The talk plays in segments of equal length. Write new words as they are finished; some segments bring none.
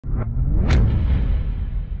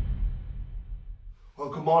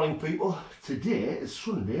Morning people, today is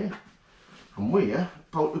Sunday and we're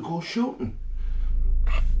about to go shooting.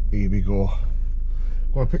 Here we go.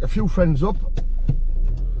 Gonna pick a few friends up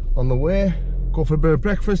on the way, go for a bit of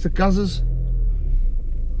breakfast at Gaz's.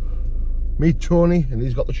 Meet Tony and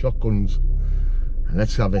he's got the shotguns. And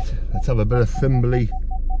let's have it. Let's have a bit of Thimbleby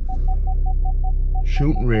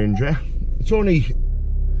Shooting range, eh? It's only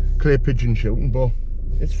clay pigeon shooting, but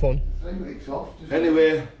it's fun.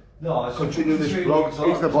 Anyway, continue this vlog.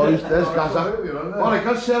 Here's the boys. There's Gaza. Alright,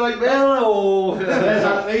 Gaz, say like there. Hello. There's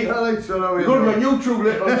Anthony. You're going to be on YouTube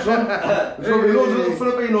later on, son. There's going to be loads of little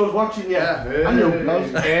Filipinos watching you. And you,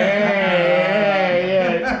 Gaz. Yeah.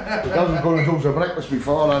 Gaz was going to do some breakfast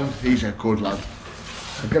before and he's a good lad.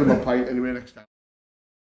 I'll get him a pint anyway next time.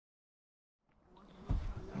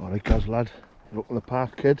 Alright, Gaz, lad. Look at the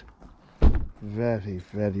park, kid. Very,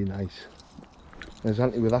 very nice. There's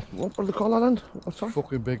Auntie with that. What do they call that, hand? What's that?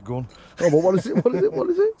 Fucking big gun. Oh, but what is it? What is it?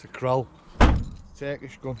 What is it? It's a Krell.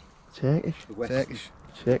 Turkish gun. Turkish. Turkish.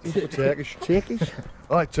 Turkish. Turkish. Turkish.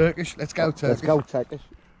 Alright, Turkish. Let's go Turkish. Let's go Turkish.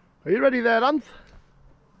 Are you ready there, Ant?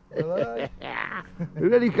 You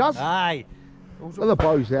ready, Gaz? Aye. Look at the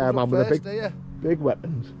boys there, man, with first, the big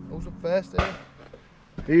weapons. Who's up first here?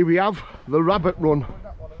 Here we have the rabbit run.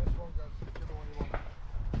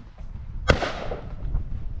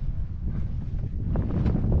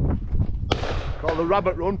 Called the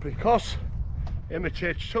rabbit run because it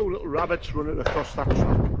imitates two little rabbits running across that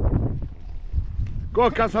track. Go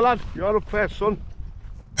on, Gaz, lad, you're up first, son.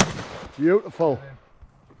 Beautiful.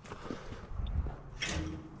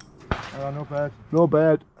 No bad. No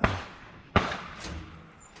bad.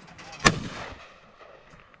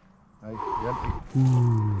 Hey, empty.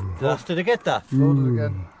 Just did I get that? Load it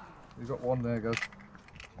again. You got one there, guys.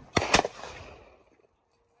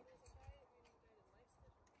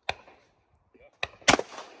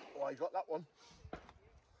 Oh, I got that one.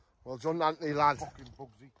 Well done, Anthony, lad. Fucking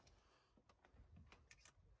Bugsy.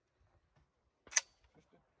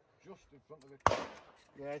 Just in front of it.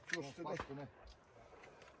 Yeah, just to Fast,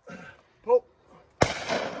 the... Pull.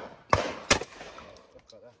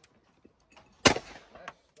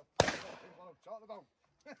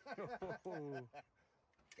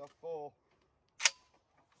 Got four.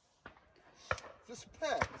 Is this a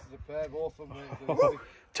pair? This is a pair, both of them.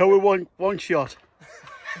 So we one shot.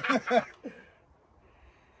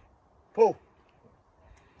 Pull.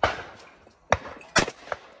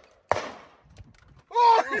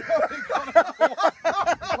 Oh!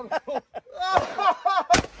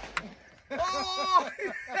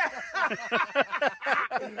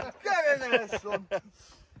 Get in there, son.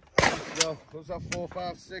 Go. What's that? 4,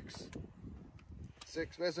 5, 6.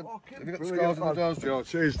 6. Where's the? Have you got the scores in the doors, George?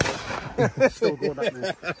 Cheers. Still going that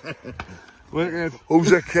move. Wicked. Who's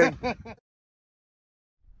the king?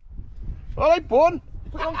 Alright, Bon.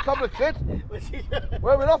 Put on camera, kid.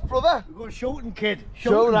 Where we off, brother? We're going shooting, kid.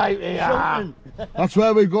 Shoot right here. That's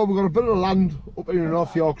where we go. We've got a bit of land up here in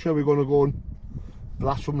North Yorkshire. We're going to go and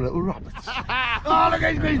blast some little rabbits. Oh, look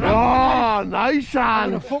at these. Oh, nice, I'm man.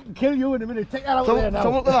 gonna fucking kill you in a minute. Take that out there now.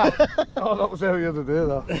 So look at that. Oh, that was there the other day,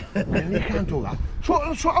 that. You can't do that. So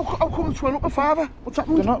how come it's went up a father? What's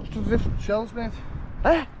happened? They're not the different shells, mate.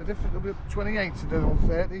 Eh? They're different. They'll be 28s and they're on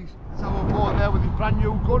 30s. Let's have a boy there with his brand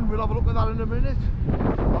new gun. We'll have a look at that in a minute.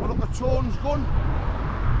 Have a look at Tone's gun.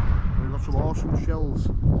 We've got some awesome shells.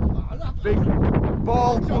 Big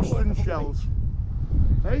ball busting shells.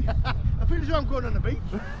 Hey? I feel as though I'm going on the beach.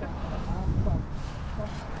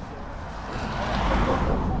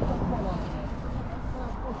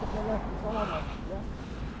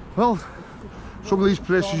 Well, some of these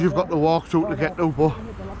places you've got to walk to get to, but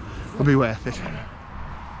it'll be worth it.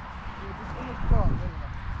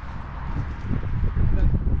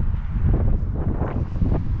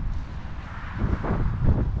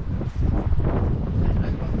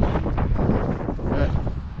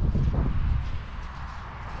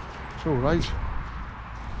 It's all right.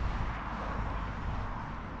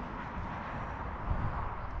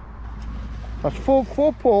 That's four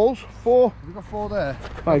poles, four. We've got 4 there.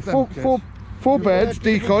 Right, four birds,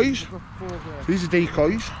 decoys. We've got 4 there. These are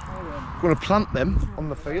decoys. Going to plant them on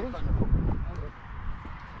the field.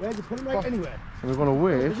 Where'd you put them right anywhere? And we're going to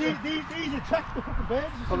wait These attract the fucking birds.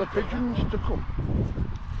 for the pigeons to come.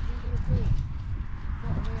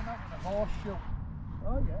 Horseshoe.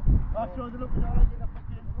 Oh yeah. After all the look at all I get a fucking...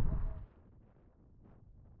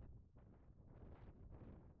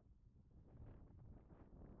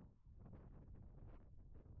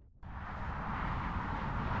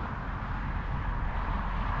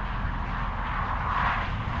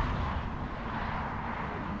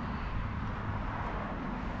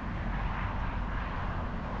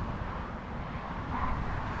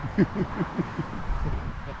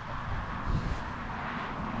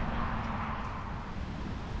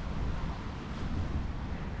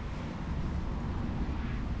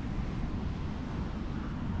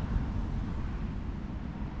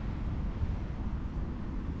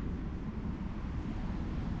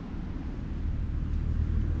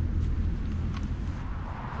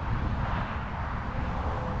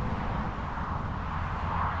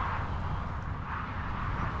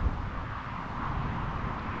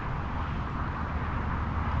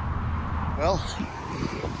 Well,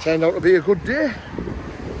 turned out to be a good day.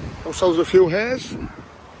 Ourselves a few hares.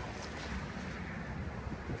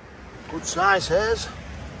 Good size hares.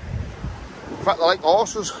 In fact, they're like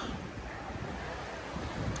horses.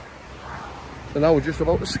 So now we're just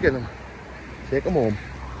about to skin them. Take them home.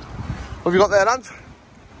 What have you got there, Ant?